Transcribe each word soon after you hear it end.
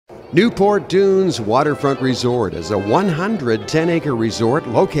Newport Dunes Waterfront Resort is a 110-acre resort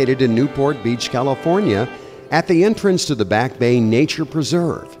located in Newport Beach, California, at the entrance to the Back Bay Nature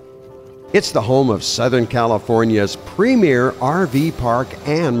Preserve. It's the home of Southern California's premier RV park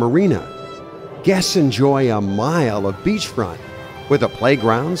and marina. Guests enjoy a mile of beachfront with a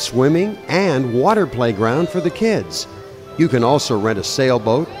playground, swimming, and water playground for the kids. You can also rent a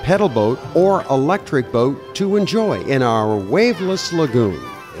sailboat, pedal boat, or electric boat to enjoy in our waveless lagoon.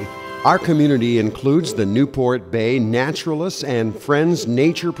 Our community includes the Newport Bay Naturalists and Friends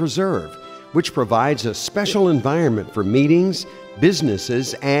Nature Preserve, which provides a special environment for meetings,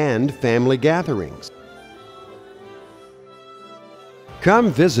 businesses, and family gatherings.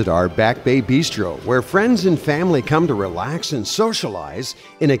 Come visit our Back Bay Bistro, where friends and family come to relax and socialize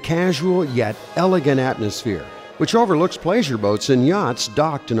in a casual yet elegant atmosphere, which overlooks pleasure boats and yachts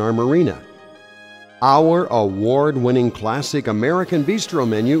docked in our marina. Our award-winning classic American bistro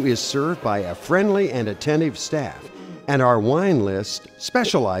menu is served by a friendly and attentive staff, and our wine list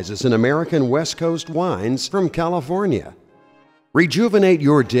specializes in American West Coast wines from California. Rejuvenate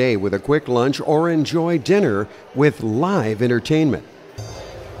your day with a quick lunch or enjoy dinner with live entertainment.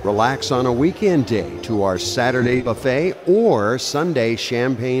 Relax on a weekend day to our Saturday buffet or Sunday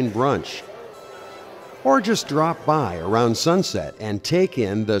champagne brunch. Or just drop by around sunset and take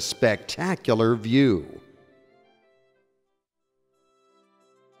in the spectacular view.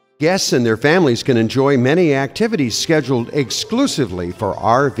 Guests and their families can enjoy many activities scheduled exclusively for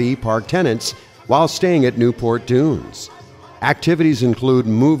RV park tenants while staying at Newport Dunes. Activities include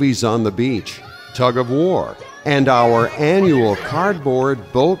movies on the beach, tug of war, and our annual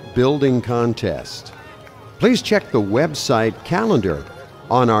cardboard boat building contest. Please check the website calendar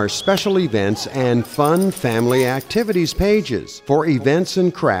on our special events and fun family activities pages for events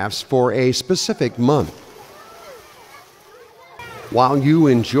and crafts for a specific month. While you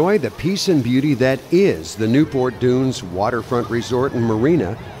enjoy the peace and beauty that is the Newport Dunes Waterfront Resort and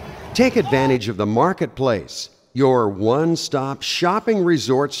Marina, take advantage of the Marketplace, your one-stop shopping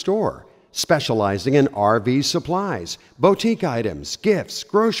resort store, specializing in RV supplies, boutique items, gifts,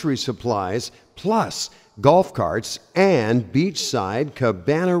 grocery supplies, plus golf carts, and beachside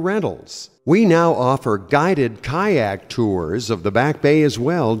cabana rentals. We now offer guided kayak tours of the Back Bay as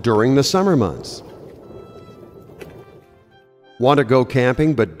well during the summer months. Want to go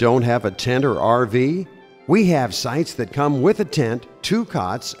camping but don't have a tent or RV? We have sites that come with a tent, 2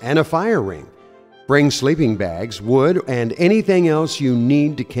 cots, and a fire ring. Bring sleeping bags, wood, and anything else you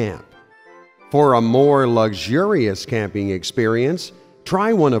need to camp. For a more luxurious camping experience,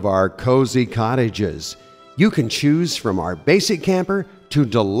 try one of our cozy cottages. You can choose from our basic camper to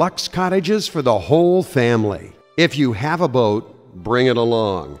deluxe cottages for the whole family. If you have a boat, bring it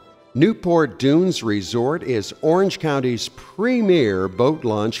along. Newport Dunes Resort is Orange County's premier boat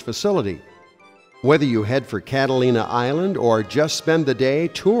launch facility. Whether you head for Catalina Island or just spend the day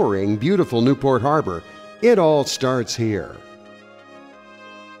touring beautiful Newport Harbor, it all starts here.